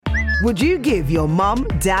Would you give your mum,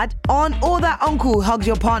 dad, aunt or that uncle who hugged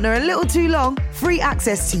your partner a little too long free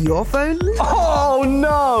access to your phone? Oh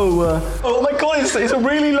no! Oh my god, it's a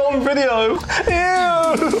really long video.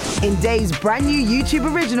 Ew! In Dave's brand new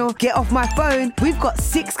YouTube original, Get Off My Phone, we've got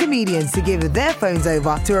 6 comedians to give their phones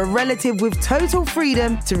over to a relative with total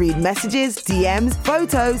freedom to read messages, DMs,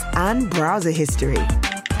 photos and browser history.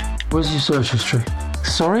 Where's your search history?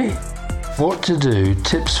 Sorry? What to do,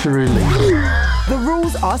 tips for relief. The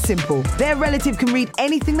rules are simple. Their relative can read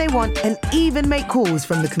anything they want and even make calls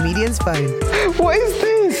from the comedian's phone. What is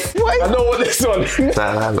this? I know what this one is.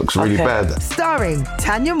 That looks really bad. Starring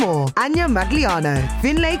Tanya Moore, Anya Magliano,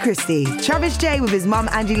 Finlay Christie, Travis J with his mum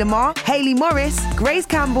Angie Lamar, Hayley Morris, Grace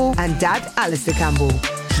Campbell and dad Alistair Campbell.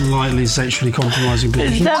 Slightly sexually compromising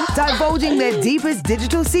people. Divulging their deepest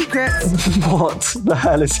digital secrets. What the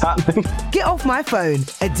hell is happening? Get Off My Phone,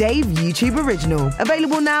 a Dave YouTube original.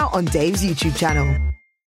 Available now on Dave's YouTube channel.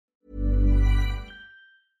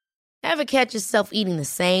 Ever catch yourself eating the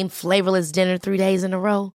same flavorless dinner 3 days in a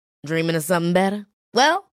row? Dreaming of something better?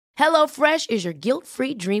 Well, HelloFresh is your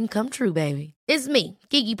guilt-free dream come true, baby. It's me,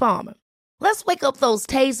 Keke Palmer. Let's wake up those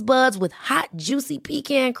taste buds with hot, juicy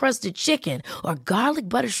pecan-crusted chicken or garlic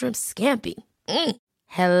butter shrimp scampi.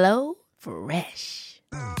 Hello Fresh.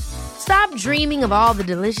 Stop dreaming of all the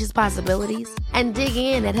delicious possibilities and dig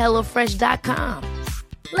in at HelloFresh.com.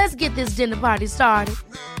 Let's get this dinner party started.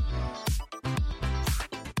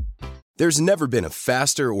 There's never been a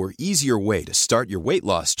faster or easier way to start your weight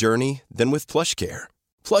loss journey than with PlushCare.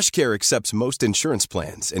 PlushCare accepts most insurance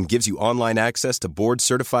plans and gives you online access to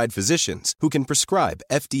board-certified physicians who can prescribe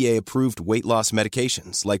FDA-approved weight loss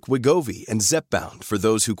medications like Wegovy and Zepbound for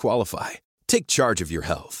those who qualify. Take charge of your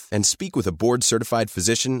health and speak with a board-certified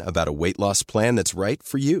physician about a weight loss plan that's right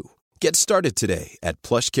for you. Get started today at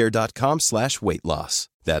plushcare.com/weight loss.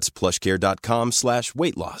 That's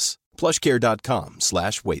plushcare.com/weight loss.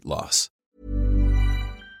 plushcare.com/weight loss.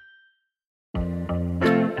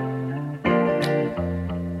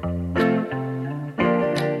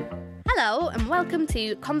 Hello and welcome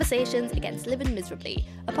to Conversations Against Living Miserably,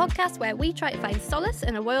 a podcast where we try to find solace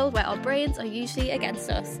in a world where our brains are usually against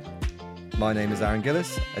us. My name is Aaron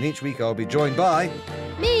Gillis, and each week I'll be joined by...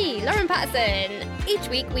 Me, Lauren Patterson. Each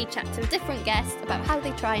week we chat to different guests about how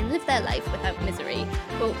they try and live their life without misery,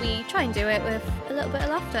 but we try and do it with a little bit of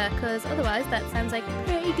laughter, because otherwise that sounds like a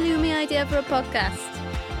pretty gloomy idea for a podcast.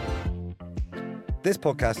 This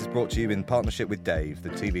podcast is brought to you in partnership with Dave, the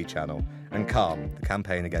TV channel, and Calm, the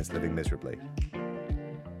campaign against living miserably.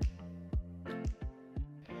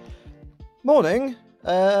 Morning.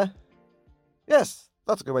 Yes,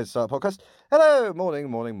 that's a good way to start a podcast. Hello,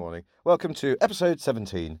 morning. Welcome to episode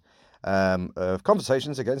 17 of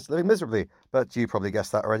Conversations Against Living Miserably. But you probably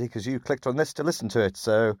guessed that already because you clicked on this to listen to it.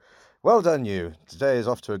 So, well done you. Today is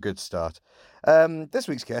off to a good start. This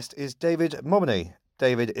week's guest is David Mominy.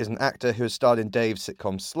 David is an actor who has starred in Dave's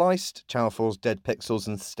sitcom Sliced, Channel 4's Dead Pixels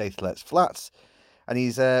and Statelet's Flats. And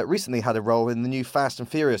he's recently had a role in the new Fast and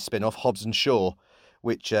Furious spin-off Hobbs and Shaw,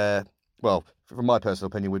 which, well, from my personal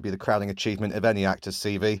opinion, would be the crowning achievement of any actor's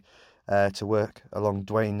CV to work along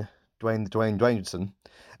Dwayne Johnson.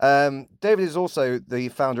 David is also the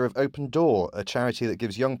founder of Open Door, a charity that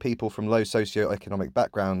gives young people from low socio-economic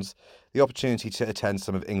backgrounds the opportunity to attend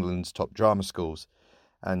some of England's top drama schools.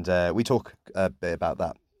 And we talk a bit about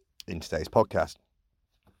that in today's podcast.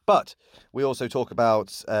 But we also talk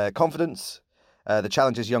about confidence, the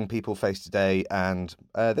challenges young people face today, and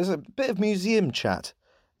there's a bit of museum chat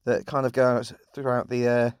that kind of goes throughout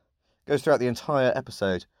the entire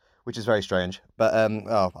episode, which is very strange. But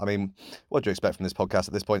what do you expect from this podcast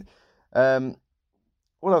at this point?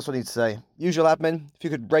 What else do I need to say? Usual admin. If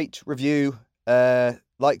you could rate, review,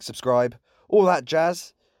 like, subscribe, all that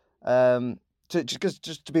jazz.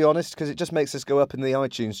 Just to be honest, because it just makes us go up in the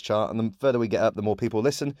iTunes chart, and the further we get up, the more people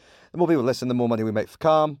listen. The more people listen, the more money we make for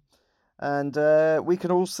Calm, and we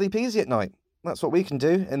can all sleep easy at night. That's what we can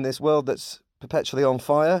do in this world that's perpetually on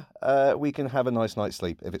fire. We can have a nice night's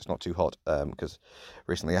sleep if it's not too hot, because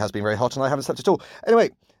recently it has been very hot and I haven't slept at all.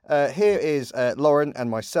 Anyway, here is Lauren and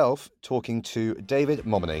myself talking to David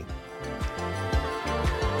Mominy.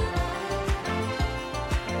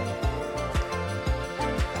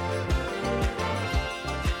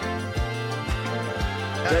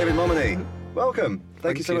 David Mominy, welcome.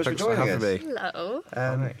 Thank you so much for joining us. Hello.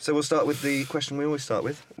 So we'll start with the question we always start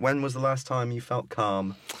with. When was the last time you felt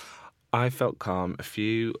calm? I felt calm a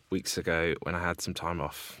few weeks ago when I had some time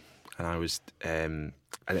off, and I was I didn't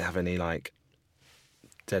have any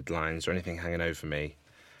deadlines or anything hanging over me,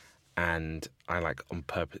 and I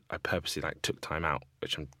purposely took time out,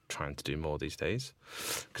 which I'm trying to do more these days,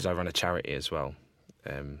 because I run a charity as well.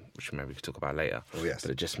 which maybe we could talk about later. Oh, yes.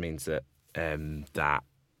 But it just means that that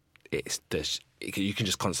you can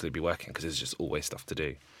just constantly be working because there's just always stuff to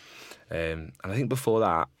do. And I think before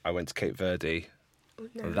that, I went to Cape Verde. Oh,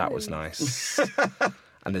 no. That was nice.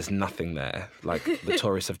 And there's nothing there. Like, the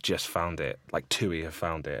tourists have just found it. Like, TUI have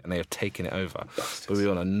found it, and they have taken it over. Bastards. But we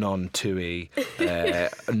were on a non-TUI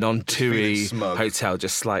hotel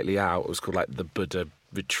just slightly out. It was called, like, the Buddha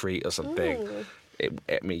Retreat or something.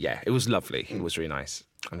 It was lovely. It was really nice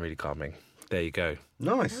and really calming. There you go.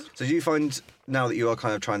 Nice. So do you find, now that you are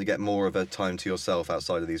kind of trying to get more of a time to yourself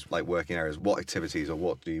outside of these, like, working areas, what activities or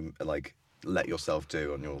what do you, like, let yourself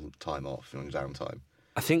do on your time off, on your downtime?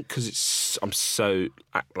 I think because I'm so,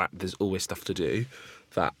 like, there's always stuff to do,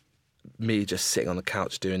 that me just sitting on the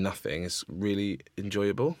couch doing nothing is really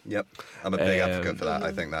enjoyable. Yep. I'm a big advocate for that.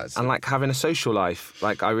 I think that's... And, like, having a social life.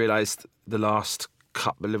 Like, I realised the last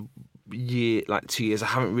couple of 2 years, I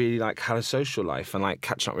haven't really, like, had a social life and, like,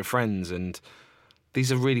 catching up with friends. And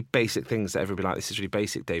these are really basic things that everybody like, this is really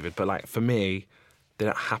basic, David. But, like, for me, they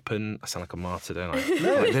don't happen... I sound like a martyr, don't I?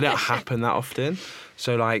 Like, they don't happen that often.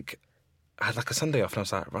 So, like... I had like a Sunday off and I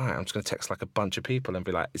was like, right, I'm just going to text like a bunch of people and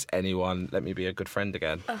be like, is anyone, let me be a good friend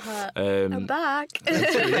again. I'm back.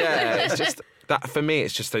 Yeah, it's just that for me,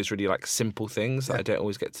 it's just those really like simple things that I don't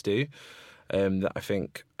always get to do that I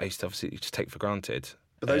think I used to obviously just take for granted.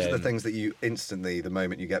 But those are the things that you instantly, the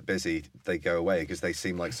moment you get busy, they go away because they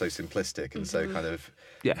seem like so simplistic and so kind of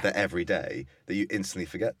they're every day that you instantly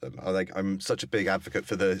forget them. I'm such a big advocate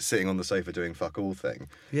for the sitting on the sofa doing fuck all thing.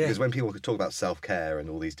 Yeah. Because when people talk about self-care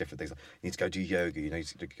and all these different things, like, you need to go do yoga, you need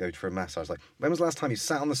to go for a massage. Like, when was the last time you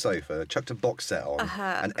sat on the sofa, chucked a box set on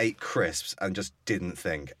and ate crisps and just didn't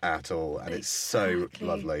think at all? And it's so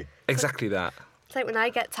lovely. Exactly that. It's like when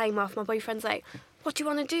I get time off, my boyfriend's like, what do you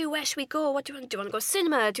want to do? Where should we go? What do you want to do? Do you want to go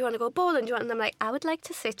cinema? Do you want to go bowling? And I'm like, I would like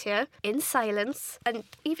to sit here in silence. And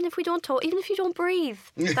even if we don't talk, even if you don't breathe,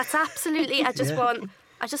 that's absolutely, I just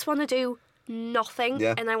want to do nothing.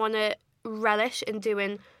 Yeah. And I want to relish in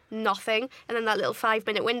doing nothing. And then that little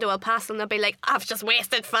 5-minute window will pass and I'll be like, I've just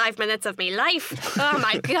wasted 5 minutes of my life. Oh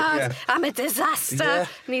my God, I'm a disaster. Yeah.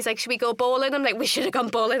 And he's like, should we go bowling? I'm like, we should have gone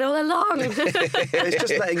bowling all along. It's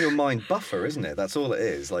just letting your mind buffer, isn't it? That's all it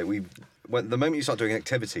is. Like, the moment you start doing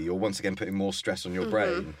activity, you're once again putting more stress on your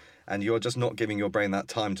brain, and you're just not giving your brain that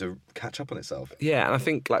time to catch up on itself. Yeah, and I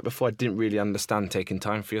think, like, before I didn't really understand taking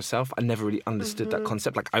time for yourself. I never really understood that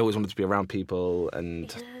concept. Like, I always wanted to be around people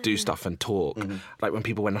and do stuff and talk. Like, when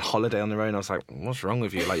people went on holiday on their own, I was like, what's wrong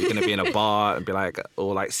with you? Like, you're going to be in a bar and be like,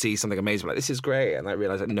 or like see something amazing, like, this is great. And I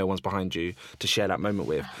realised that no one's behind you to share that moment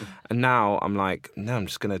with. And now I'm like, no, I'm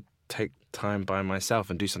just going to take time by myself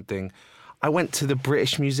and do something. I went to the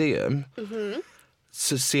British Museum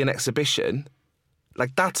to see an exhibition.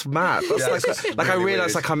 Like, that's mad. That's like I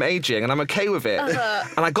realised, like, I'm aging and I'm okay with it.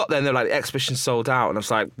 And I got there and they were like, the exhibition's sold out. And I was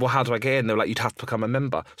like, well, how do I get in? They were like, you'd have to become a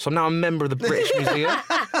member. So I'm now a member of the British Museum.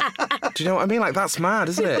 Do you know what I mean? Like, that's mad,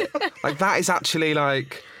 isn't it? Like, that is actually,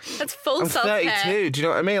 like... That's full I'm self-care. 32, do you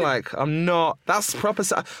know what I mean? Like, I'm not... That's proper...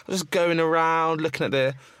 I'm just going around looking at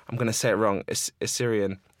the... I'm going to say it wrong.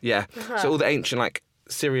 Assyrian. Yeah. So all the ancient, like...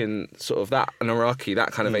 Syrian sort of that and Iraqi,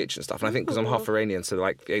 that kind of ancient stuff. And I think because I'm half Iranian, so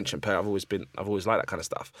like the ancient I've always liked that kind of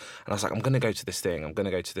stuff. And I was like, I'm going to go to this thing. And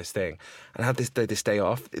I had this day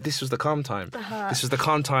off. This was the calm time. This was the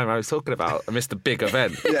calm time I was talking about. I missed the big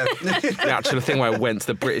event. The actual thing where I went to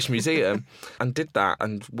the British Museum and did that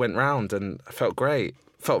and went round and I felt great.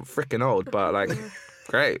 Felt freaking old, but like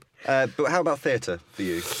great. But how about theatre for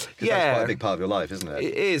you? Because that's quite a big part of your life, isn't it?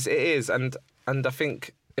 It is. And I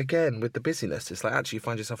think... Again, with the busyness, it's like actually you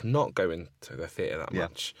find yourself not going to the theatre that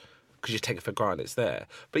much because you take it for granted it's there.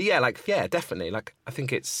 But definitely. Like, I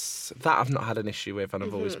think it's that I've not had an issue with, and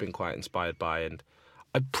I've always been quite inspired by. And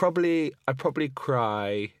I probably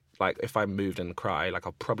cry, like if I moved and cry, like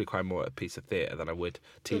I'll probably cry more at a piece of theatre than I would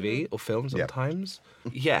TV or film sometimes.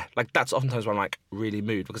 Yeah, like that's oftentimes when I'm like really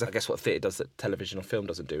moved, because I guess what theatre does that television or film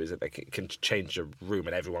doesn't do is that it can change a room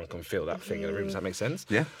and everyone can feel that thing in the room. Does that make sense?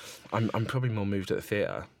 Yeah. I'm probably more moved at the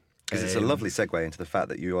theatre. Because it's a lovely segue into the fact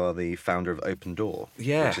that you are the founder of Open Door,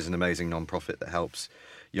 which is an amazing non-profit that helps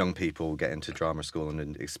young people get into drama school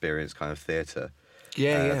and experience kind of theatre.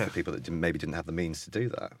 For people that maybe didn't have the means to do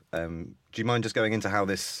that. Do you mind just going into how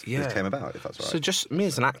this came about, if that's right? So just me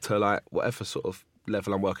as an actor, like whatever sort of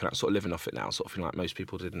level I'm working at, sort of living off it now, sort of feeling like most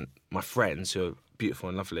people didn't. My friends who are beautiful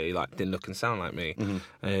and lovely, like, didn't look and sound like me.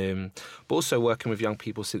 But also working with young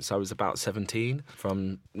people since I was about 17,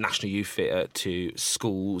 from National Youth Theatre to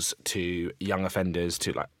schools to young offenders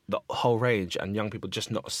to like the whole range, and young people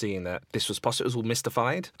just not seeing that this was possible. It was all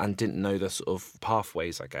mystified and didn't know the sort of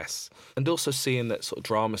pathways, I guess. And also seeing that sort of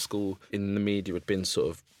drama school in the media had been sort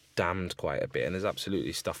of damned quite a bit, and there's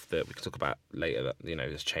absolutely stuff that we can talk about later that, you know,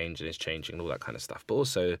 has changed and is changing and all that kind of stuff. But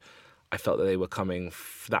also I felt that they were coming,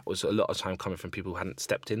 that was a lot of time coming from people who hadn't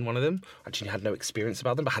stepped in one of them, actually had no experience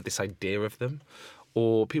about them, but had this idea of them.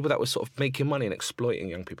 Or people that were sort of making money and exploiting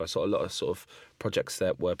young people. I saw a lot of sort of projects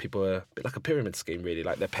that were people were a bit like a pyramid scheme, really.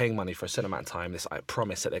 Like, they're paying money for a certain amount of time, this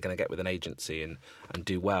promise that they're going to get with an agency and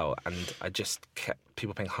do well. And I just kept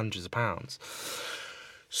people paying hundreds of pounds.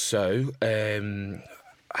 So I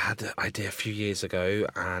had an idea a few years ago,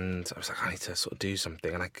 and I was like, I need to sort of do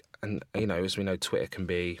something. And you know, as we know, Twitter can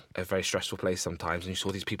be a very stressful place sometimes, and you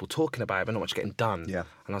saw these people talking about it, but not much getting done. Yeah.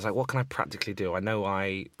 And I was like, what can I practically do? I know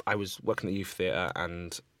I was working at the youth theatre,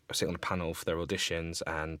 and I was sitting on a panel for their auditions,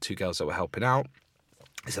 and 2 girls that were helping out,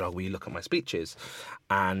 they said, will you look at my speeches?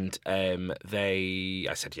 And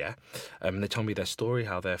I said, yeah. They told me their story,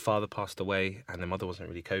 how their father passed away and their mother wasn't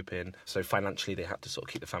really coping. So financially, they had to sort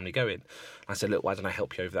of keep the family going. I said, look, why don't I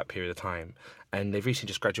help you over that period of time? And they've recently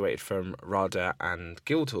just graduated from RADA and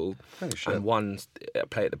Guildhall. And one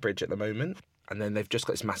play at the Bridge at the moment. And then they've just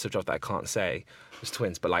got this massive job that I can't say. It's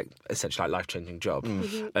twins, but like essentially like life-changing job.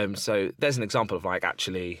 So there's an example of like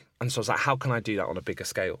actually, and so I was like, how can I do that on a bigger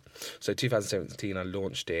scale? So 2017, I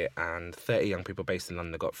launched it, and 30 young people based in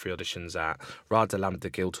London got free auditions at RADA, Lambda,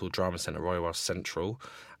 Guildhall, Drama Centre, Royal Welsh Central.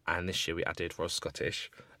 And this year we added Royal Scottish.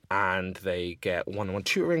 And they get one-on-one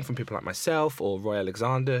tutoring from people like myself or Roy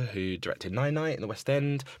Alexander, who directed Nine Night in the West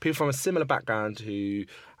End. People from a similar background who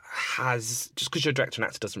just because you're a director and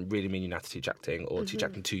actor doesn't really mean you know how to teach acting or teach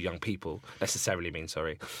acting to young people, or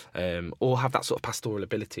have that sort of pastoral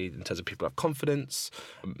ability in terms of people who have confidence.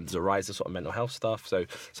 There's a rise of sort of mental health stuff. So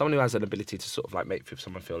someone who has an ability to sort of like make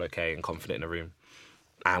someone feel okay and confident in a room.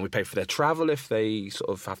 And we pay for their travel if they sort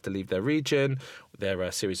of have to leave their region. There are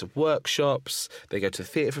a series of workshops. They go to the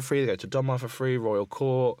theatre for free. They go to Donmar for free, Royal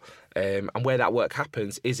Court. And where that work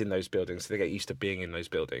happens is in those buildings, so they get used to being in those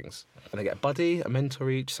buildings. And they get a buddy, a mentor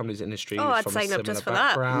each, somebody's in the industry I'd from sign a up just similar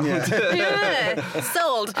for background. that. Yeah,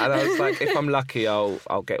 sold. And I was like, if I'm lucky,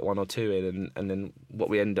 I'll get 1 or 2 in. And then what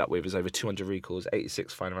we end up with is over 200 recalls,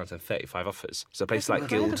 86 final rounds, and 35 offers. So a place like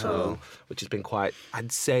Guildhall, which has been quite,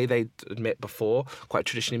 I'd say they'd admit before, quite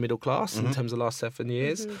traditionally middle class in terms of the last 7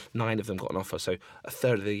 years. 9 of them got an offer. So a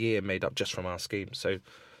third of the year made up just from our scheme. So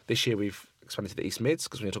this year we've expanded to the East Mids,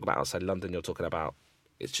 because when you talk about outside London, you're talking about,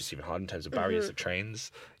 it's just even hard in terms of barriers of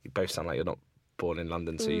trains. You both sound like you're not born in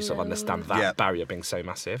London, so you sort of understand that barrier being so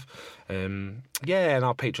massive. And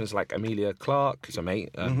our patrons like Amelia Clark, who's a mate,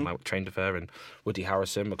 I trained with her, and Woody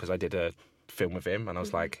Harrison, because I did a film with him, and I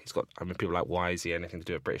was like, people are like, why is he anything to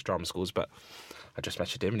do with British drama schools? But I just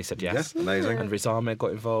messaged him and he said yes. Amazing. And Riz Ahmed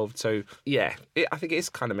got involved. So I think it is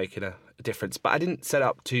kind of making a difference. But I didn't set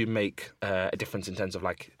up to make a difference in terms of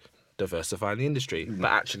like diversifying the industry, but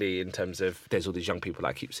actually in terms of there's all these young people that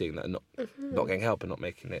I keep seeing that are not getting help and not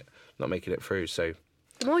making it through. So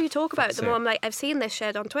the more you talk about it, the more I'm like, I've seen this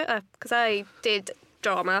shared on Twitter, because I did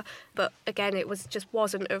drama, but again, it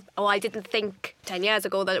wasn't I didn't think 10 years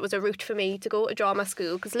ago that it was a route for me to go to drama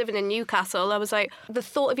school, because living in Newcastle, I was like, the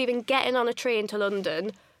thought of even getting on a train to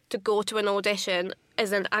London to go to an audition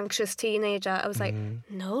as an anxious teenager, I was like,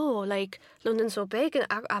 no, like, London's so big and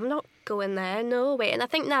I'm not going there, no way. And I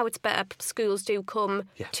think now it's better schools do come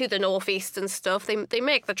to the northeast and stuff, they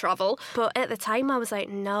make the travel, but at the time I was like,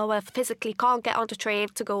 no, I physically can't get onto train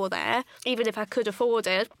to go there, even if I could afford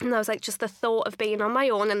it. And I was like, just the thought of being on my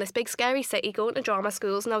own in this big scary city going to drama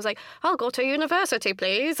schools, and I was like, I'll go to university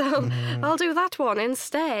please, I'll do that one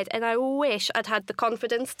instead. And I wish I'd had the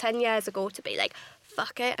confidence 10 years ago to be like,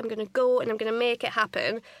 fuck it, I'm going to go and I'm going to make it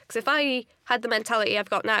happen. Because if I had the mentality I've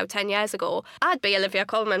got now 10 years ago, I'd be Olivia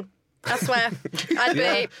Colman. I swear.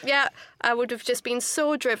 I'd be, I would have just been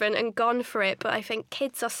so driven and gone for it. But I think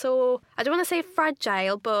kids are so, I don't want to say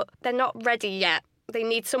fragile, but they're not ready yet. They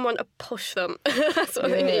need someone to push them. That's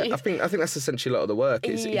what they need. I think that's essentially a lot of the work.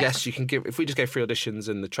 Yes, you can give, if we just go free auditions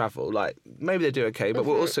and the travel, like, maybe they do okay, but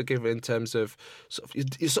we'll also give it in terms of,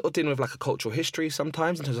 you're sort of dealing with like a cultural history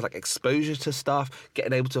sometimes, in terms of like exposure to stuff,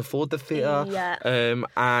 getting able to afford the theatre,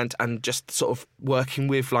 and just sort of working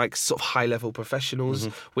with like sort of high level professionals,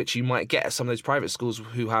 which you might get at some of those private schools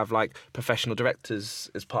who have like professional directors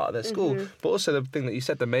as part of their school. But also the thing that you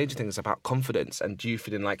said, the major thing is about confidence, and you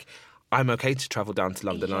feeling like, I'm okay to travel down to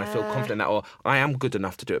London and I feel confident that, or I am good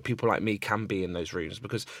enough to do it. People like me can be in those rooms,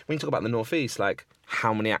 because when you talk about the North East, like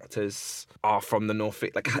how many actors are from the North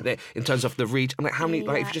East, like in terms of the region, like how many,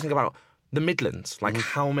 like if you just think about the Midlands, like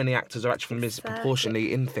how many actors are actually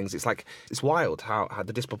disproportionately in things. It's like, it's wild how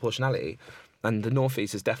the disproportionality. And the North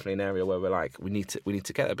East is definitely an area where we're like, we need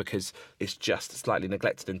to get there, because it's just slightly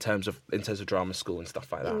neglected in terms of drama school and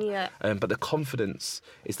stuff like that. Yeah. But the confidence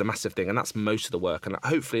is the massive thing, and that's most of the work. And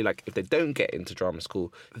hopefully, like if they don't get into drama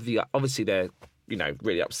school, obviously they're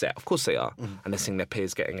really upset. Of course they are, and they're seeing their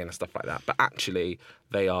peers getting in and stuff like that. But actually,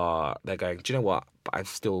 they're going, do you know what? But I've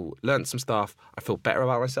still learned some stuff. I feel better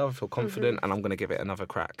about myself. I feel confident, and I'm going to give it another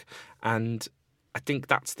crack. And I think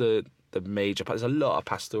that's the major part. There's a lot of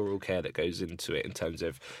pastoral care that goes into it in terms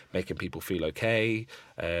of making people feel okay,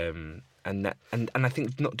 and I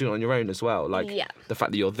think not doing it on your own as well. Like the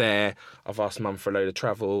fact that you're there. I've asked Mum for a load of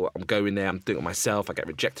travel. I'm going there. I'm doing it myself. I get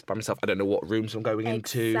rejected by myself. I don't know what rooms I'm going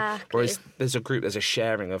into. Whereas there's a group, there's a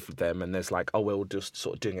sharing of them, and there's like, oh, we're all just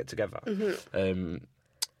sort of doing it together.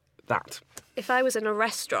 That. If I was in a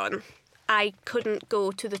restaurant, I couldn't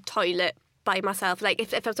go to the toilet by myself. Like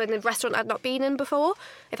if I was in a restaurant I'd not been in before,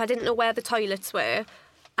 if I didn't know where the toilets were,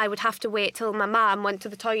 I would have to wait till my mum went to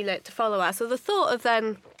the toilet to follow her. So the thought of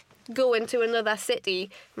then going to another city,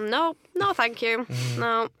 no thank you.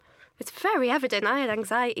 No. It's very evident I had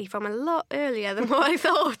anxiety from a lot earlier than what I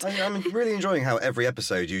thought. I'm really enjoying how every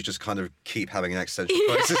episode you just kind of keep having an existential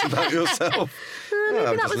crisis about yourself.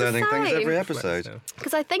 I'm just learning things every episode.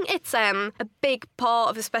 Because I think it's a big part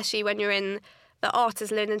of, especially when you're in the art, is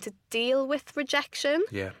learning to deal with rejection.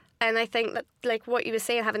 Yeah. And I think that, like what you were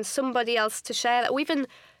saying, having somebody else to share that, or even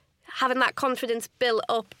having that confidence built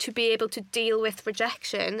up to be able to deal with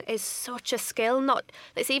rejection is such a skill.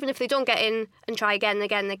 It's even if they don't get in and try again and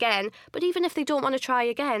again and again, but even if they don't want to try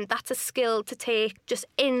again, that's a skill to take just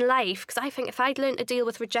in life. Because I think if I'd learned to deal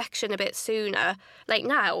with rejection a bit sooner, like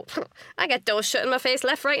now, I get doors shut in my face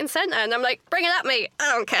left, right and centre, and I'm like, bring it at me,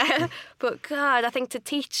 I don't care. But God, I think to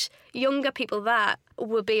teach younger people that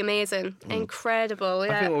would be amazing. Incredible.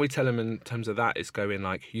 Yeah. I think what we tell them in terms of that is going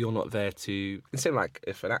like, you're not there to, instead of like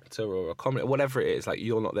if an actor or a comic, whatever it is, like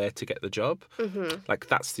you're not there to get the job. Like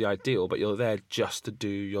that's the ideal, but you're there just to do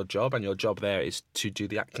your job, and your job there is to do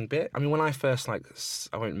the acting bit. I mean, when I first, like,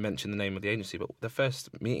 I won't mention the name of the agency, but the first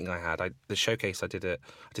meeting I had, the showcase I did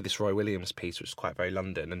this Roy Williams piece, which was quite very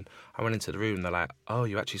London, and I went into the room and they're like, oh,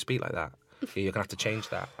 you actually speak like that? Yeah, you're going to have to change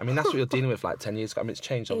that. I mean, that's what you're dealing with like 10 years ago. I mean, it's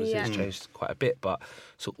changed, obviously. It's changed quite a bit. But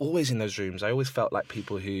so always in those rooms, I always felt like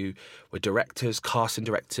people who were directors, casting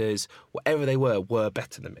directors, whatever they were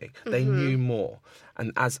better than me. They knew more.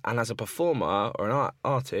 And as a performer or an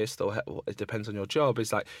artist, or it depends on your job,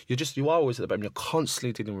 is like you are always at the bottom. You're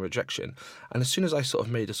constantly dealing with rejection. And as soon as I sort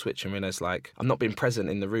of made a switch and realised, like, I'm not being present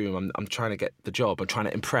in the room, I'm trying to get the job, I'm trying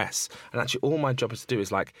to impress. And actually all my job is to do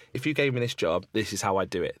is like, if you gave me this job, this is how I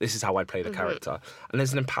do it. This is how I play the character. And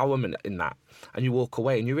there's an empowerment in that. And you walk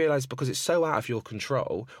away and you realise, because it's so out of your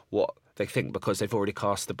control what they think, because they've already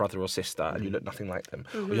cast the brother or sister and you look nothing like them,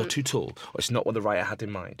 or you're too tall, or it's not what the writer had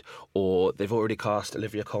in mind, or they've already cast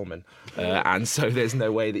Olivia Colman, and so there's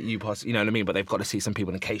no way that you pass, you know what I mean, but they've got to see some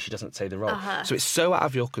people in case she doesn't say the role. So it's so out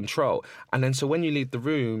of your control. And then so when you leave the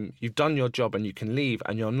room, you've done your job and you can leave,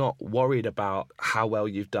 and you're not worried about how well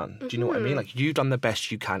you've done. Do you know what I mean? Like, you've done the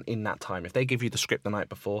best you can in that time. If they give you the script the night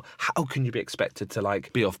before, how can you be expected to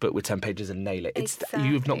like be off book with 10 pages and nail it?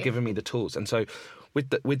 You've not given me the tools. And so with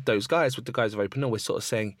the guys of Open Door, we're sort of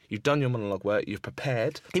saying, you've done your monologue work, you've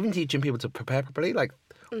prepared, even teaching people to prepare properly. Like,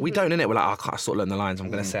 we don't, innit? We're like, oh, I can't sort of learn the lines, I'm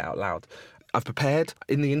going to say it out loud. I've prepared.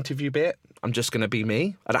 In the interview bit, I'm just going to be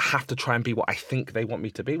me. I don't have to try and be what I think they want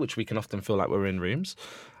me to be, which we can often feel like we're in rooms.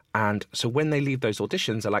 And so when they leave those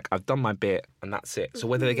auditions, they're like, I've done my bit and that's it. So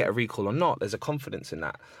whether they get a recall or not, there's a confidence in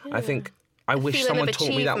that. Yeah. I think I wish someone taught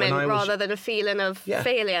me that when I was, rather than a feeling of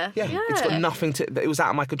failure. Yeah, it's got nothing to. It was out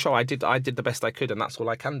of my control. I did the best I could, and that's all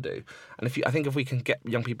I can do. And I think if we can get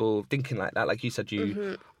young people thinking like that, like you said,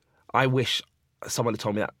 I wish someone had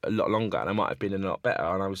told me that a lot longer, and I might have been in a lot better.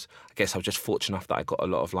 And I guess I was just fortunate enough that I got a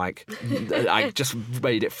lot of like, I just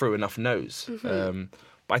made it through enough no's.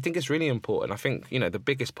 But I think it's really important. I think the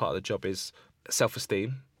biggest part of the job is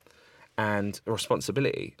self-esteem and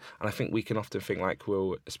responsibility. And I think we can often think like,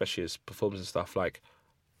 well, especially as performers and stuff, like,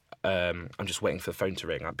 I'm just waiting for the phone to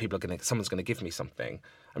ring. Like, someone's going to give me something.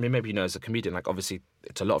 I mean, maybe, as a comedian, like, obviously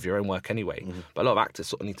it's a lot of your own work anyway, but a lot of actors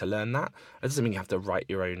sort of need to learn that. It doesn't mean you have to write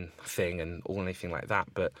your own thing or anything like that,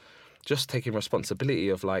 but just taking responsibility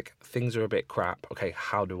of like, things are a bit crap. Okay,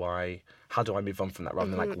 how do I move on from that rather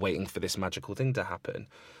than like waiting for this magical thing to happen?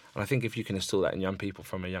 And I think if you can instill that in young people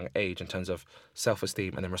from a young age in terms of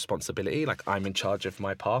self-esteem and then responsibility, like I'm in charge of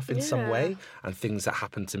my path in some way, and things that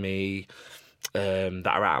happen to me that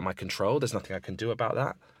are out of my control, there's nothing I can do about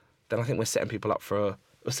that, then I think we're setting people up for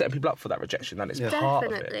that rejection. That is part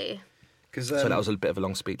of it. So that was a bit of a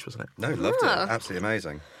long speech, wasn't it? No, loved it. Absolutely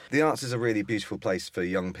amazing. The arts is a really beautiful place for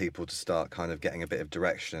young people to start kind of getting a bit of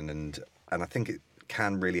direction, and I think it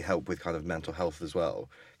can really help with kind of mental health as well,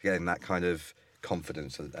 getting that kind of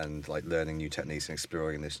confidence and like learning new techniques and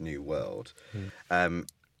exploring this new world.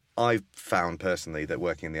 I've found personally that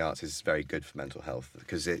working in the arts is very good for mental health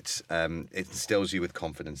because it instills you with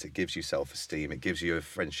confidence, it gives you self-esteem, it gives you a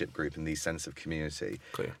friendship group and these sense of community.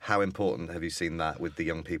 Clear. How important have you seen that with the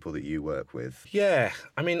young people that you work with? Yeah,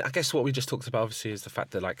 I mean, I guess what we just talked about obviously is the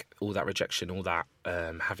fact that like all that rejection, all that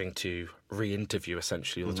having to re-interview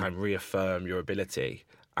essentially all the time, reaffirm your ability.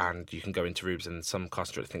 And you can go into rooms and some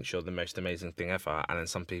cast director thinks you're the most amazing thing ever, and then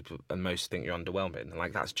some people and most think you're underwhelming. And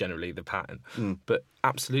like that's generally the pattern. But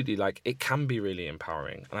absolutely, like it can be really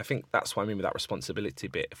empowering. And I think that's what I mean with that responsibility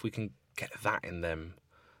bit. If we can get that in them,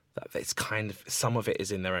 that it's kind of some of it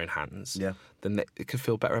is in their own hands, then it could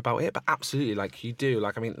feel better about it. But absolutely, like you do,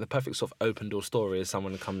 like I mean, the perfect sort of open door story is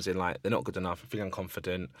someone who comes in like they're not good enough, feeling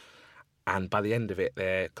unconfident. And by the end of it,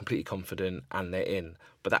 they're completely confident and they're in.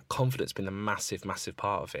 But that confidence being a massive, massive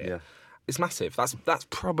part of it. Yeah. It's massive. That's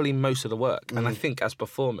probably most of the work. And I think as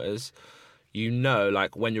performers, you know,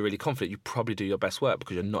 like when you're really confident, you probably do your best work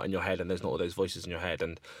because you're not in your head and there's not all those voices in your head.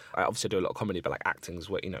 And I obviously do a lot of comedy, but like acting is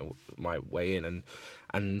what, you know, my way in.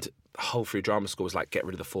 And whole through drama school was like, get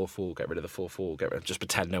rid of the 4-4, get rid of the 4-4, just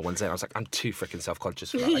pretend no one's there. I was like, I'm too freaking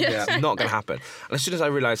self-conscious for that. Like, it's not going to happen. And as soon as I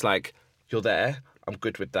realised, like, you're there, I'm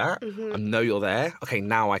good with that. I know you're there. Okay,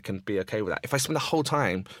 now I can be okay with that. If I spend the whole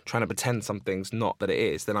time trying to pretend something's not that it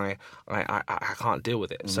is, then I can't deal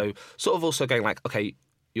with it. So sort of also going like, okay,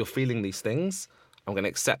 you're feeling these things. I'm going to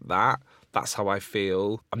accept that. That's how I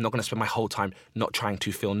feel. I'm not going to spend my whole time not trying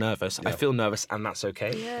to feel nervous. I feel nervous and that's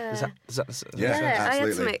okay. Yeah. Does that I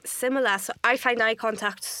had something similar. So I find eye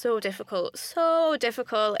contact so difficult.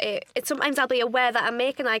 It's sometimes I'll be aware that I'm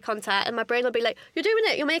making eye contact and my brain will be like, you're doing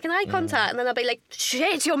it, you're making eye contact. And then I'll be like,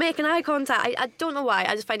 shit, you're making eye contact. I don't know why.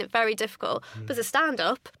 I just find it very difficult. But as a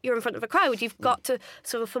stand-up, you're in front of a crowd. You've got to...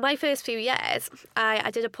 So for my first few years, I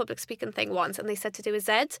did a public speaking thing once and they said to do a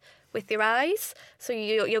Z with your eyes. So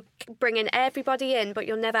you're bringing everybody in, but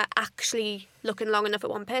you're never actually looking long enough at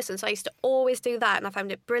one person. So I used to always do that and I found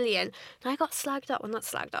it brilliant. And I got slagged off. Well, not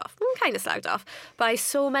slagged off. Kind of slagged off by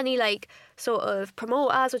so many like sort of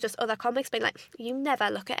promoters or just other comics being like, you never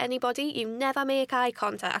look at anybody, you never make eye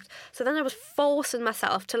contact. So then I was forcing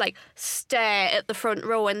myself to like stare at the front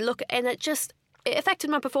row and look, and it affected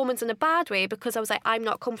my performance in a bad way because I was like, I'm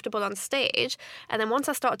not comfortable on stage. And then once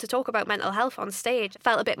I started to talk about mental health on stage, I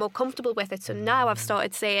felt a bit more comfortable with it. So now I've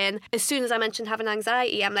started saying, as soon as I mentioned having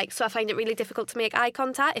anxiety, I'm like, so I find it really difficult to make eye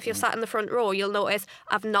contact. If you're sat in the front row, you'll notice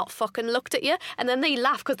I've not fucking looked at you. And then they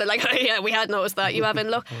laugh because they're like, oh, yeah, we had noticed that, you haven't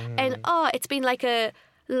looked. And it's been like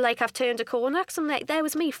I've turned a corner because I'm like, there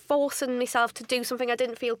was me forcing myself to do something I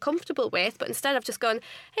didn't feel comfortable with, but instead I've just gone,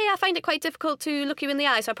 hey, I find it quite difficult to look you in the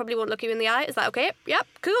eye, so I probably won't look you in the eye. Is that okay? Yep,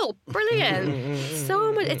 cool, brilliant.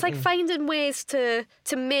 So much. It's like finding ways to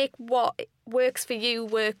make what works for you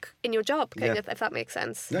work in your job, kind of, if that makes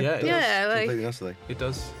sense. Yeah, it does. Like, completely honestly. It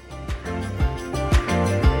does.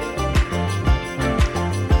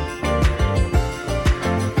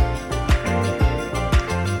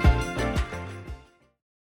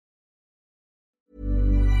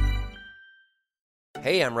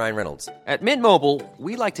 Hey, I'm Ryan Reynolds. At Mint Mobile,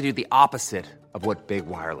 we like to do the opposite of what Big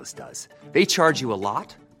Wireless does. They charge you a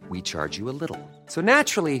lot, we charge you a little. So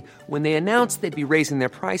naturally, when they announced they'd be raising their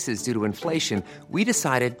prices due to inflation, we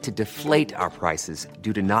decided to deflate our prices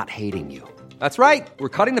due to not hating you. That's right. We're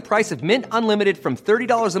cutting the price of Mint Unlimited from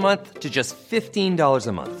 $30 a month to just $15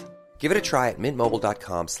 a month. Give it a try at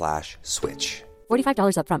mintmobile.com/switch.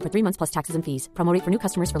 $45 up front for 3 months plus taxes and fees. Promo rate for new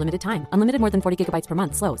customers for limited time. Unlimited more than 40 gigabytes per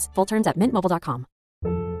month. Slows full terms at mintmobile.com.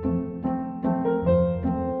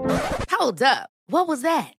 Hold up. What was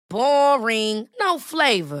that? Boring. No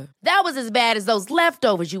flavor. That was as bad as those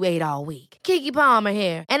leftovers you ate all week. Keke Palmer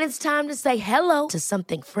here. And it's time to say hello to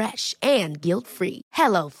something fresh and guilt-free.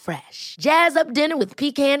 Hello Fresh. Jazz up dinner with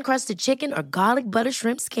pecan-crusted chicken or garlic butter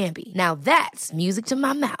shrimp scampi. Now that's music to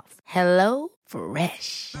my mouth. Hello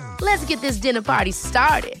Fresh. Let's get this dinner party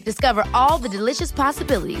started. Discover all the delicious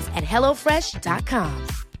possibilities at HelloFresh.com.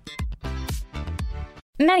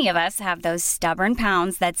 Many of us have those stubborn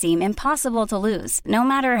pounds that seem impossible to lose, no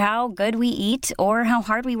matter how good we eat or how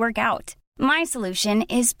hard we work out. My solution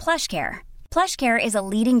is PlushCare. PlushCare is a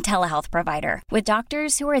leading telehealth provider with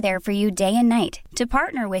doctors who are there for you day and night to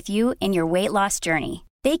partner with you in your weight loss journey.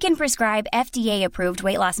 They can prescribe FDA-approved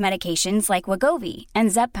weight loss medications like Wegovy and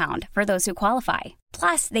Zepbound for those who qualify.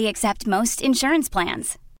 Plus, they accept most insurance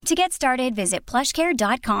plans. To get started, visit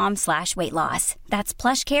plushcare.com/weightloss. That's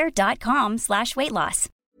plushcare.com/weightloss.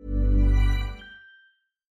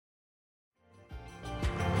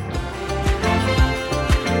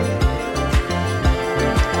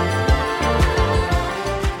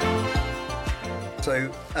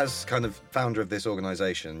 So, as kind of founder of this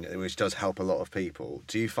organisation, which does help a lot of people,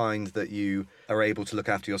 do you find that you are able to look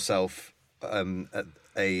after yourself at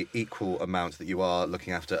a equal amount that you are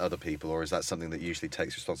looking after other people, or is that something that usually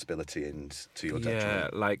takes responsibility into your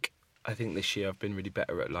detriment? Yeah, like I think this year I've been really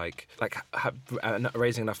better at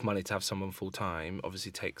raising enough money to have someone full time.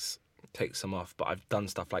 Obviously takes some off, but I've done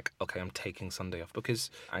stuff like, okay, I'm taking Sunday off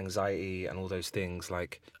because anxiety and all those things,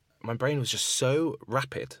 like. My brain was just so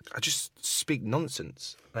rapid. I just speak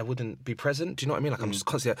nonsense. I wouldn't be present. Do you know what I mean? Like I'm just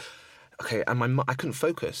constantly, okay. And I couldn't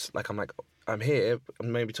focus. Like I'm here.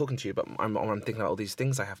 I'm maybe talking to you, but I'm thinking about all these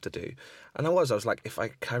things I have to do. And I was like, if I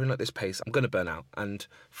carry on at this pace, I'm going to burn out. And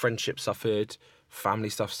friendships suffered,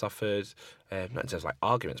 family stuff suffered. Not just like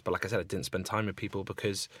arguments, but like I said, I didn't spend time with people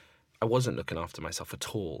because I wasn't looking after myself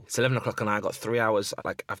at all. It's 11 o'clock and I got 3 hours.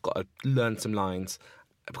 Like I've got to learn some lines.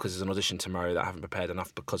 Because there's an audition tomorrow that I haven't prepared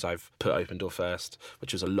enough because I've put Open Door first,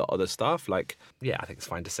 which was a lot of other stuff. Like, yeah, I think it's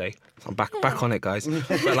fine to say. I'm back on it, guys.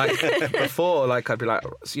 But like before, like I'd be like,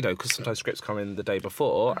 you know, because sometimes scripts come in the day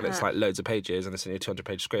before and it's like loads of pages and it's only a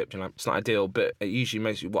 200-page script. And like, it's not ideal, but usually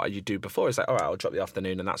mostly what you do before is like, all right, I'll drop the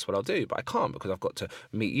afternoon and that's what I'll do. But I can't because I've got to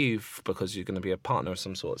meet you because you're going to be a partner of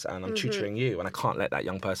some sorts and I'm tutoring you and I can't let that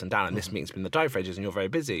young person down. And this meeting's been in the diary for ages and you're very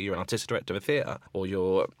busy. You're an artistic director of a theatre or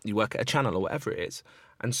you work at a channel or whatever it is.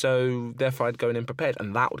 And so, therefore, I'd go in prepared,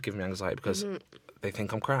 and that would give me anxiety because they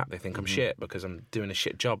think I'm crap, they think I'm shit because I'm doing a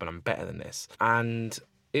shit job and I'm better than this. And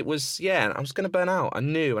it was, I was going to burn out. I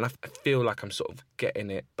knew, and I feel like I'm sort of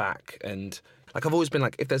getting it back. And like I've always been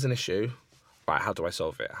like, if there's an issue, right, how do I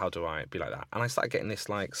solve it? How do I be like that? And I started getting this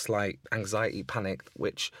like slight anxiety, panic,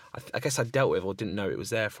 which I guess I dealt with or didn't know it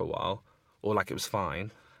was there for a while, or like it was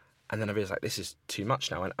fine. And then I realised like this is too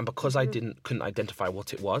much now. And because I couldn't identify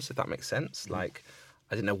what it was, if that makes sense, like.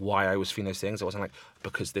 I didn't know why I was feeling those things. It wasn't like,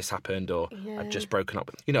 because this happened or I've just broken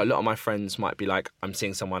up. You know, a lot of my friends might be like, I'm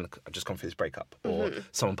seeing someone, I've just gone through this breakup or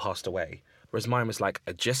someone passed away. Whereas mine was like,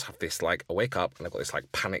 I just have this like, I wake up and I've got this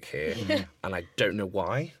like panic here and I don't know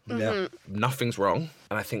why. Nothing's wrong.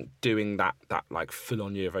 And I think doing that like full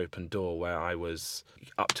on year of Open Door where I was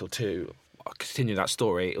up till 2, I'll continue that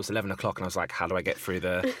story. It was 11 o'clock and I was like, how do I get through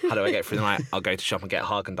the night? I'll go to shop and get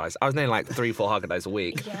Haagen-Dazs. I was nearly like 3-4 Haagen-Dazs a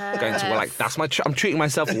week. Yes. Going to like, that's I'm treating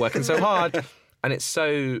myself for working so hard. And it's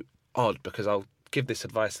so odd because I'll give this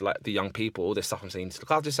advice to like the young people, all this stuff I'm saying, to look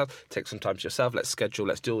after yourself, take some time to yourself, let's schedule,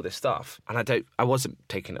 let's do all this stuff. And I wasn't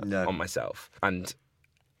taking it on myself. And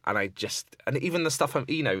even the stuff I'm,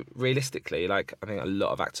 you know, realistically, like, I think a lot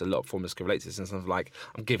of actors, a lot of performers can relate to this in terms of, like,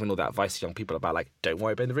 I'm giving all that advice to young people about, like, don't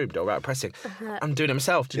worry about the room, don't worry about pressing. I'm doing it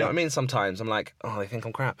myself, do you know what I mean? Sometimes I'm like, oh, they think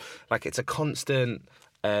I'm crap. Like, it's a constant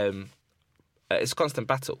battle.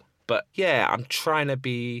 But, yeah, I'm trying to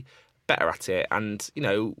be better at it. And, you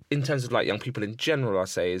know, in terms of, like, young people in general, I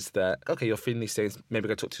say is that, okay, you're feeling these things, maybe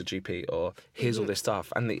go talk to your GP or here's all this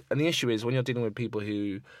stuff. And the issue is when you're dealing with people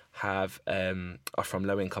who have are from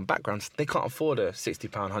low income backgrounds, they can't afford a £60,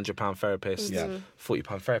 £100 therapist,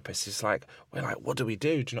 £40 therapist. It's like, we're like, what do we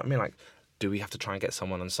do? Do you know what I mean? Like, do we have to try and get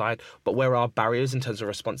someone on side? But where are barriers in terms of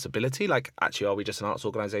responsibility? Like, actually, are we just an arts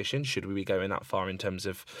organisation? Should we be going that far in terms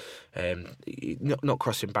of not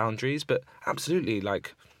crossing boundaries? But absolutely,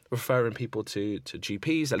 like, referring people to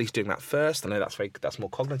GPs, at least doing that first. I know that's more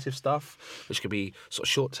cognitive stuff, which could be sort of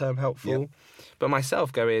short-term helpful. Yep. But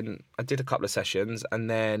myself I did a couple of sessions and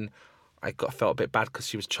then I felt a bit bad because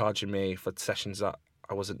she was charging me for sessions that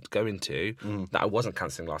I wasn't going to, that I wasn't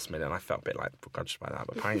cancelling last minute, and I felt a bit like begrudged by that.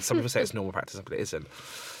 But apparently some people say it's normal practice, but it isn't.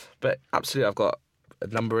 But absolutely, I've got a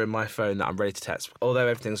number in my phone that I'm ready to text. Although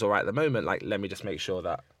everything's all right at the moment, like, let me just make sure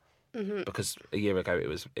that, because a year ago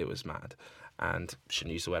it was mad. And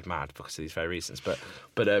shouldn't use the word mad because of these very reasons. But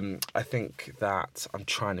I think that I'm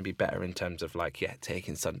trying to be better in terms of, like,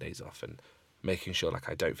 taking Sundays off and making sure, like,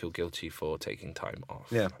 I don't feel guilty for taking time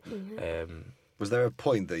off. Yeah. Was there a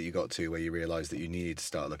point that you got to where you realised that you needed to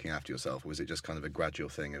start looking after yourself? Or was it just kind of a gradual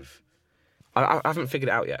thing of... I haven't figured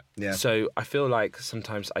it out yet. Yeah. So I feel like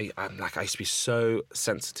sometimes I used to be so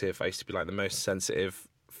sensitive. I used to be like the most sensitive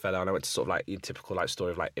fellow, and I went to sort of like your typical like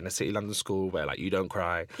story of like inner city London school where like you don't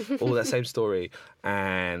cry, all that same story.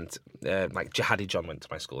 And like Jihadi John went to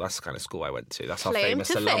my school. That's the kind of school I went to. That's our Claim famous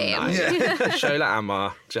to alumni. fame. Yeah. Shola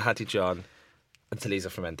Ammar, Jihadi John, and Talisa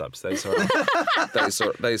from N-Dubs. Those are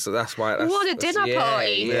that's why. What a dinner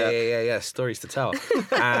party! Yeah. Stories to tell.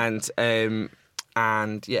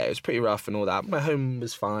 And yeah, it was pretty rough and all that. My home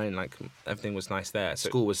was fine, like everything was nice there. So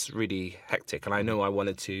school was really hectic, and I know I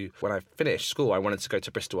wanted to, when I finished school, I wanted to go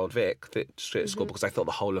to Bristol Old Vic straight to school because I thought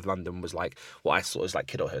the whole of London was like what I saw as like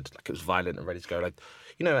kidulthood, like it was violent and ready to go. Like,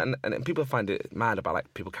 you know, and people find it mad about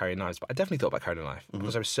like people carrying knives, but I definitely thought about carrying a knife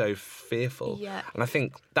because I was so fearful. Yeah. And I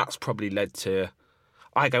think that's probably led to,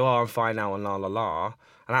 I go, oh, I'm fine now and la la la.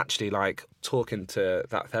 And actually, like, talking to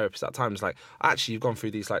that therapist at times, like, actually, you've gone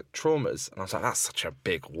through these, like, traumas. And I was like, that's such a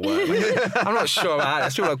big word. Like, I'm not sure about that.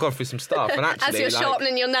 It's true I've gone through some stuff. And actually, as you're like,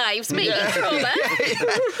 sharpening your knives, me, trauma.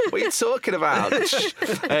 What are you talking about?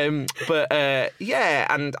 And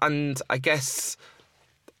I guess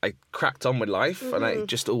I cracked on with life. And I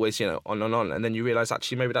just always, you know, on and on. And then you realise,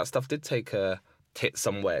 actually, maybe that stuff did take a hit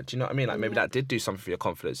somewhere. Do you know what I mean? Like maybe that did do something for your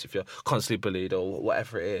confidence if you're constantly bullied or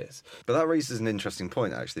whatever it is. But that raises an interesting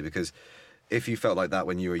point, actually, because if you felt like that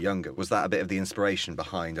when you were younger, was that a bit of the inspiration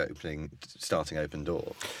behind starting Open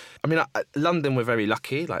Door? I mean, London, we're very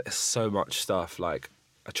lucky. Like, there's so much stuff. Like,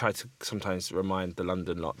 I try to sometimes remind the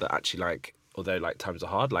London lot that actually, like, although, like, times are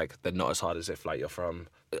hard, like, they're not as hard as if, like, you're from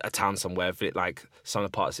a town somewhere. Like, some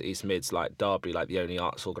of the parts of East Mids, like Derby, like, the only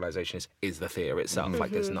arts organisation is the theatre itself.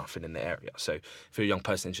 Like, there's nothing in the area. So if you're a young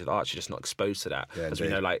person into the arts, you're just not exposed to that. As we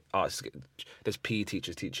know, like, arts, there's PE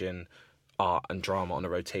teachers teaching art and drama on a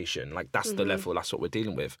rotation. Like, that's the level, that's what we're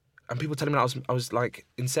dealing with. And people telling me I was like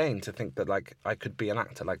insane to think that like I could be an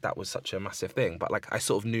actor. Like, that was such a massive thing. But like I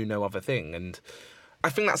sort of knew no other thing. And I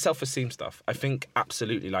think that self-esteem stuff, I think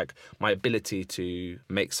absolutely like my ability to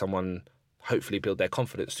make someone hopefully build their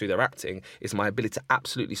confidence through their acting is my ability to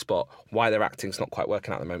absolutely spot why their acting's not quite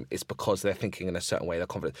working out at the moment. It's because they're thinking in a certain way, they're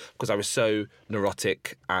confident. Because I was so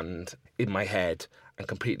neurotic and in my head and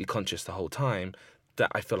completely conscious the whole time that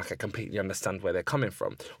I feel like I completely understand where they're coming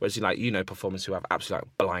from. Whereas, performers who have absolute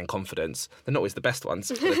like, blind confidence, they're not always the best ones,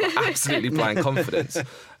 but they've got absolutely blind confidence.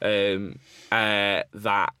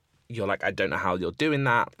 That you're like, I don't know how you're doing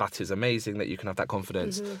that. That is amazing that you can have that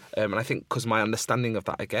confidence. And I think because my understanding of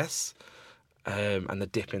that, I guess, and the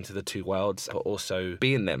dip into the two worlds, but also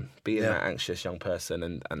being that anxious young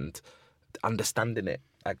person and understanding it,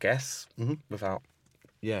 I guess, without...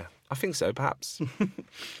 Yeah, I think so, perhaps.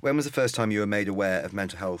 When was the first time you were made aware of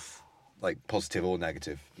mental health, like positive or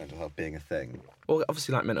negative mental health being a thing? Well,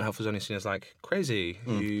 obviously, like mental health was only seen as like crazy.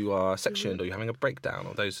 You are sectioned, or you're having a breakdown,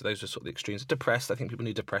 or those are sort of the extremes. Depressed, I think people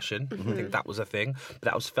knew depression. I think that was a thing, but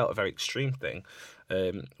that was felt a very extreme thing.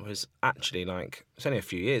 Was actually like it's only a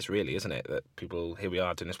few years, really, isn't it? That people here we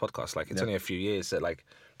are doing this podcast. Like it's only a few years that like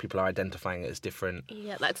people are identifying it as different.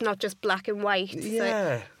 Yeah, that's not just black and white.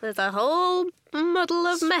 Yeah, so there's a whole muddle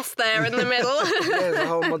of mess there in the middle. There's a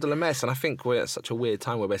whole muddle of mess, and I think we're at such a weird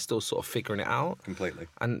time where we're still sort of figuring it out completely.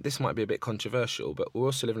 And this might be a bit controversial, but we're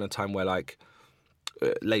also living in a time where like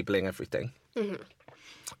labelling everything.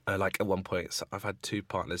 Like at one point, I've had two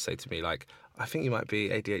partners say to me like, "I think you might be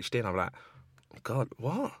ADHD," and I'm like, God,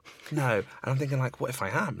 what? No. And I'm thinking, like, what if I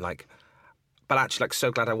am? Like, but actually, like, so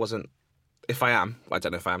glad I wasn't. If I am, I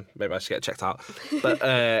don't know if I am. Maybe I should get checked out.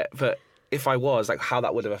 But if I was, like, how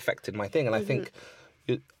that would have affected my thing. And I think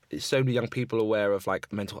so many young people are aware of, like,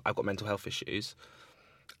 I've got mental health issues.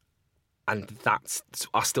 And that's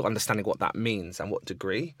are still understanding what that means and what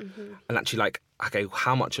degree. And actually, like, okay,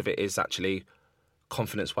 how much of it is actually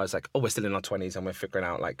confidence-wise, like, oh, we're still in our 20s and we're figuring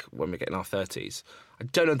out, like, when we get in our 30s. I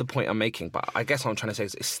don't know the point I'm making, but I guess what I'm trying to say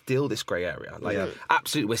is it's still this grey area. Like,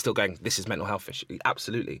 absolutely, we're still going, this is mental health issue.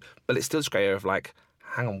 Absolutely. But it's still this grey area of, like,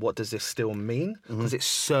 hang on, what does this still mean? Because it's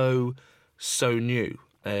so new.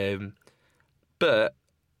 But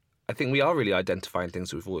I think we are really identifying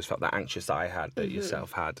things that we've always felt, that anxious that I had, that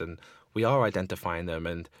yourself had, and we are identifying them.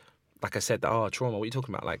 And like I said, trauma, what are you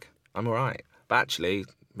talking about? Like, I'm all right. But actually,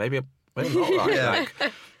 maybe I'm not all right.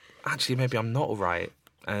 Like, actually, maybe I'm not all right.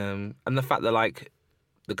 And the fact that, like,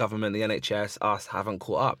 the government, the NHS, us haven't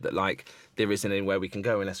caught up, that, like, there isn't anywhere we can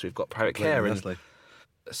go unless we've got private care. And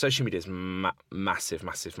social media is massive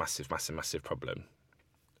problem.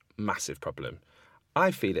 Massive problem.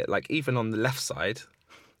 I feel it, like, even on the left side,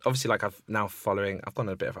 obviously, like, I've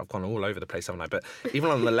gone all over the place, haven't I? But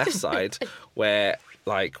even on the left side, where,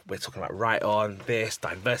 like, we're talking about right on, this,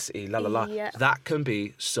 diversity, that can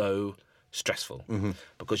be so stressful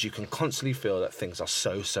because you can constantly feel that things are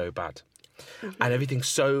so bad and everything's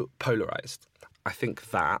so polarised. I think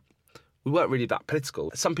that we weren't really that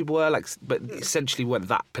political. Some people were, like, but essentially weren't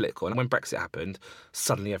that political. And when Brexit happened,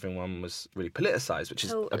 suddenly everyone was really politicised, which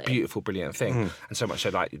is a beautiful, brilliant thing. And so much so,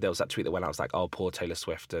 like, there was that tweet that went out, was like, oh, poor Taylor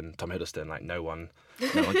Swift and Tom Hiddleston, like, no one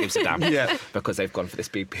gives a damn because they've gone for this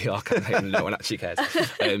big PR campaign and no one actually cares.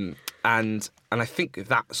 And I think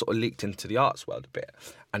that sort of leaked into the arts world a bit.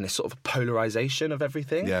 And this sort of polarisation of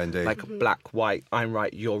everything. Yeah, indeed. Like black, white, I'm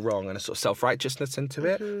right, you're wrong, and a sort of self-righteousness into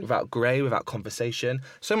it, without grey, without conversation.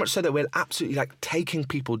 So much so that we're absolutely, like, taking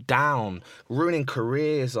people down, ruining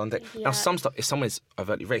careers on Now, some stuff, if someone is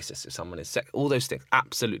overtly racist, if someone is all those things,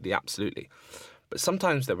 absolutely, absolutely. But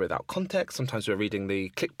sometimes they're without context, sometimes we're reading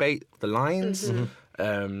the clickbait, the lines,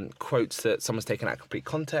 quotes that someone's taken out of complete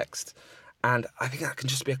context. And I think that can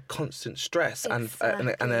just be a constant stress and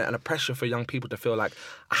a pressure for young people to feel like,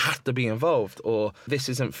 I have to be involved, or this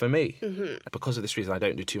isn't for me. Because of this reason, I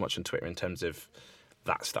don't do too much on Twitter in terms of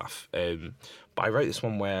that stuff. But I wrote this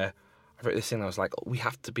one where I wrote this thing, I was like, we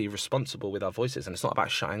have to be responsible with our voices. And it's not about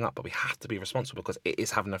shutting up, but we have to be responsible because it is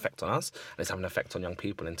having an effect on us and it's having an effect on young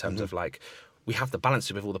people in terms of, like, we have to balance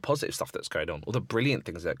it with all the positive stuff that's going on, all the brilliant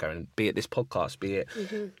things that are going on, be it this podcast, be it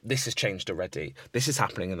this has changed already, this is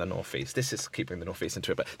happening in the North East, this is keeping the North East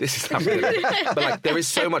into it, but this is happening. But, like, there is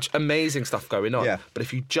so much amazing stuff going on. But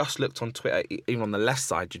if you just looked on Twitter, even on the left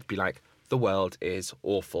side, you'd be like, the world is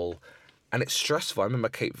awful. And it's stressful. I remember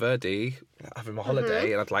Cape Verde having my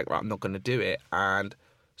holiday and I'd like, right, I'm not going to do it. And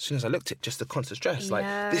as soon as I looked at it, just the constant stress, like,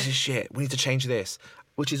 this is shit, we need to change this,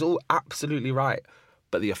 which is all absolutely right.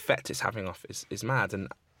 But the effect it's having off is mad. And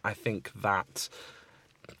I think that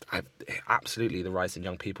absolutely the rise in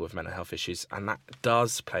young people with mental health issues, and that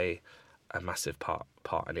does play a massive part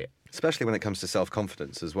in it. Especially when it comes to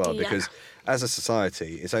self-confidence as well, because as a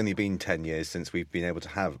society, it's only been 10 years since we've been able to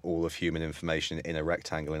have all of human information in a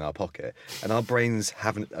rectangle in our pocket. And our brains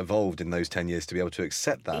haven't evolved in those 10 years to be able to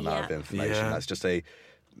accept that amount of information. That's just a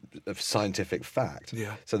scientific fact.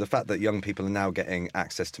 So the fact that young people are now getting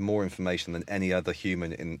access to more information than any other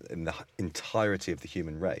human in the entirety of the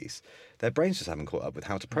human race, their brains just haven't caught up with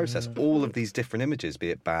how to process all of these different images,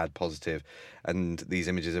 be it bad, positive, and these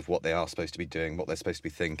images of what they are supposed to be doing, what they're supposed to be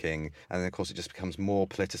thinking. And then, of course, it just becomes more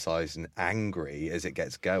politicised and angry as it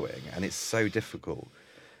gets going. And it's so difficult.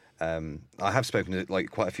 I have spoken to,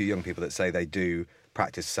 like, quite a few young people that say they do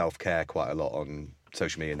practice self-care quite a lot on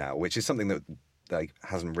social media now, which is something that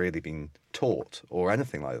hasn't really been taught or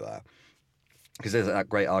anything like that. Because there's that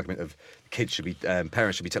great argument of parents should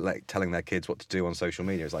be telling their kids what to do on social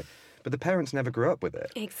media. It's like, but the parents never grew up with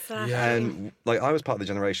it. Exactly. And, like, I was part of the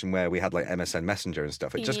generation where we had, like, MSN Messenger and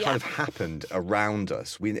stuff. It just kind of happened around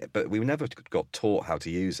us. But we never got taught how to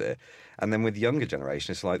use it. And then with the younger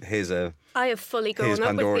generation, it's like, I have fully grown up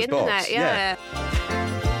Pandora's with the internet.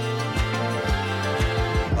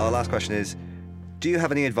 Our last question is, do you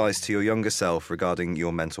have any advice to your younger self regarding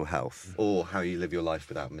your mental health or how you live your life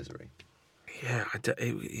without misery? Yeah,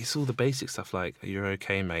 it's all the basic stuff, like, you're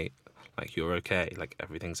okay, mate. Like, you're okay. Like,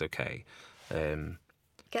 everything's okay.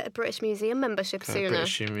 Get a British Museum membership sooner.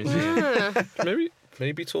 British Museum.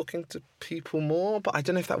 Maybe talking to people more, but I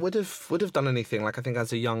don't know if that would have done anything. Like, I think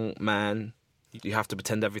as a young man, you have to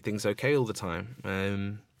pretend everything's okay all the time.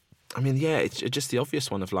 I mean, it's just the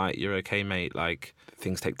obvious one of, like, you're okay, mate. Like,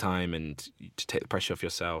 things take time, and to take the pressure off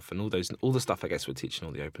yourself, and all the stuff I guess we're teaching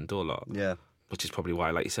all the open door lot. Yeah. Which is probably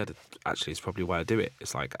why, like you said, actually, it's probably why I do it.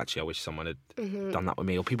 It's like, actually, I wish someone had done that with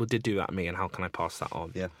me, or people did do that to me, and how can I pass that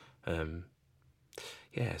on?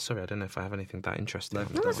 Sorry, I don't know if I have anything that interesting. No,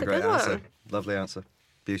 that's a great answer. Lovely answer.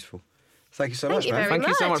 Beautiful. Thank you so much, man. Thank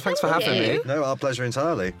you so much. Thanks for having me. No, our pleasure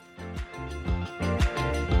entirely.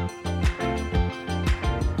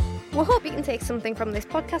 We hope you can take something from this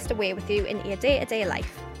podcast away with you into your day-to-day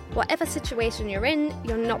life. Whatever situation you're in,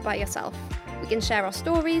 you're not by yourself. We can share our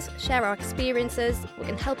stories, share our experiences. We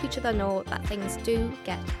can help each other know that things do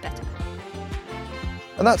get better.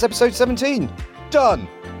 And that's episode 17. Done.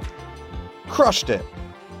 Crushed it.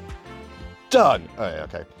 Done. Oh, yeah,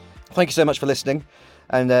 okay. Thank you so much for listening.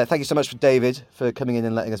 And thank you so much for David for coming in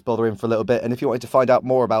and letting us bother him for a little bit. And if you wanted to find out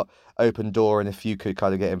more about Open Door and if you could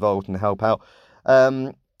kind of get involved and help out,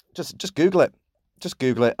 just Google it. Just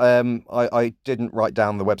Google it. I didn't write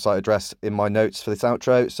down the website address in my notes for this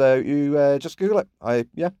outro, so you just Google it.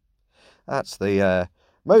 That's the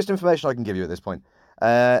most information I can give you at this point.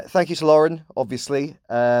 Thank you to Lauren, obviously.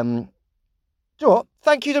 Do you know what?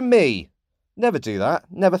 Thank you to me. Never do that.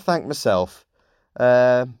 Never thank myself.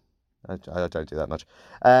 I don't do that much.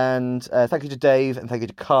 And thank you to Dave and thank you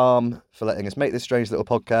to Calm for letting us make this strange little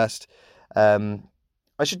podcast.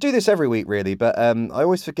 I should do this every week, really, but I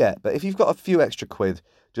always forget. But if you've got a few extra quid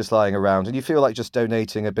just lying around and you feel like just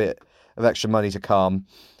donating a bit of extra money to Calm,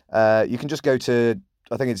 You can just go to,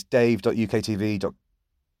 I think it's dave.uktv.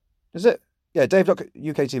 Is it? Yeah,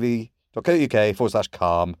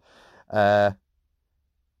 dave.uktv.co.uk/calm.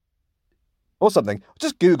 Or something.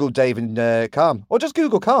 Just Google Dave and Calm. Or just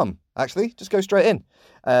Google Calm, actually. Just go straight in.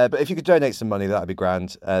 But if you could donate some money, that would be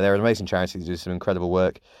grand. They're an amazing charity. They do some incredible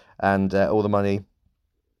work. And all the money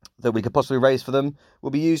that we could possibly raise for them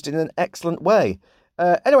will be used in an excellent way.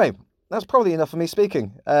 Anyway, that's probably enough for me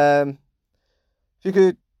speaking. If you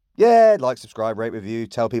could, like, subscribe, rate, review,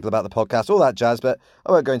 tell people about the podcast, all that jazz. But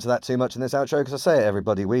I won't go into that too much in this outro because I say it every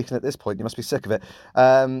bloody week. And at this point, you must be sick of it.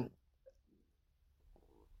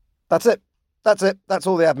 That's it. That's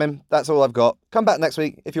all the admin. That's all I've got. Come back next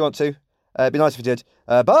week if you want to. It'd be nice if you did.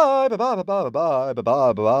 Bye, bye, bye, bye, bye, bye, bye,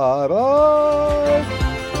 bye, bye, bye.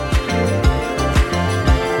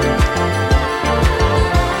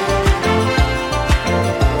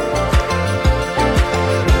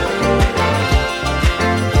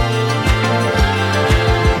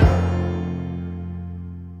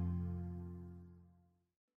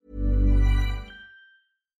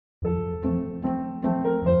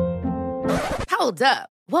 Hold up.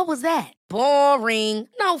 What was that? Boring.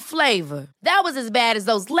 No flavor. That was as bad as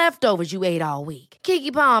those leftovers you ate all week.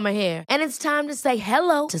 Keke Palmer here. And it's time to say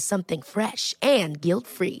hello to something fresh and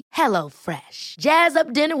guilt-free. Hello Fresh. Jazz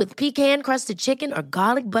up dinner with pecan-crusted chicken or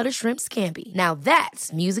garlic butter shrimp scampi. Now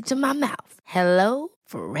that's music to my mouth. Hello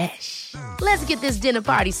Fresh. Let's get this dinner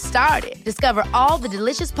party started. Discover all the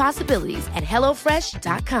delicious possibilities at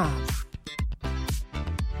HelloFresh.com.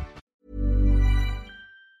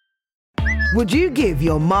 Would you give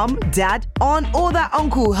your mum, dad, aunt, or that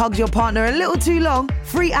uncle who hugs your partner a little too long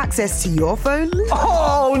free access to your phone?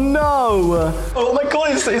 Oh no! Oh my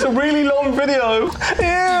god, it's a really long video.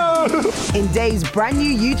 Ew! In Dave's brand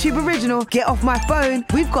new YouTube original, Get Off My Phone,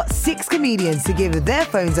 we've got 6 comedians to give their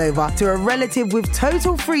phones over to a relative with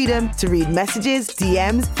total freedom to read messages,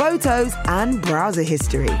 DMs, photos, and browser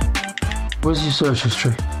history. Where's your search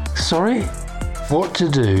history? Sorry? What to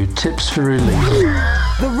do, tips for relief.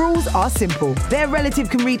 The rules are simple. Their relative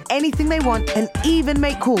can read anything they want and even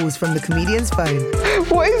make calls from the comedian's phone.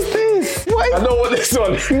 What is this? I know what this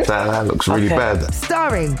one is. That looks really bad.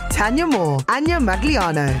 Starring Tanya Moore, Anya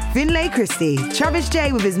Magliano, Finlay Christie, Travis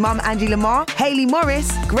J with his mum Angie Lamar, Hayley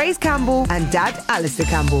Morris, Grace Campbell, and dad Alistair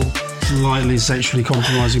Campbell. Slightly sexually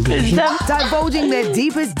compromising position. Divulging their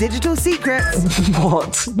deepest digital secrets.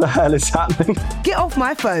 What the hell is happening? Get Off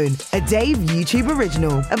My Phone, a Dave YouTube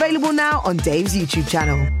original. Available now on Dave's YouTube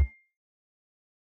channel.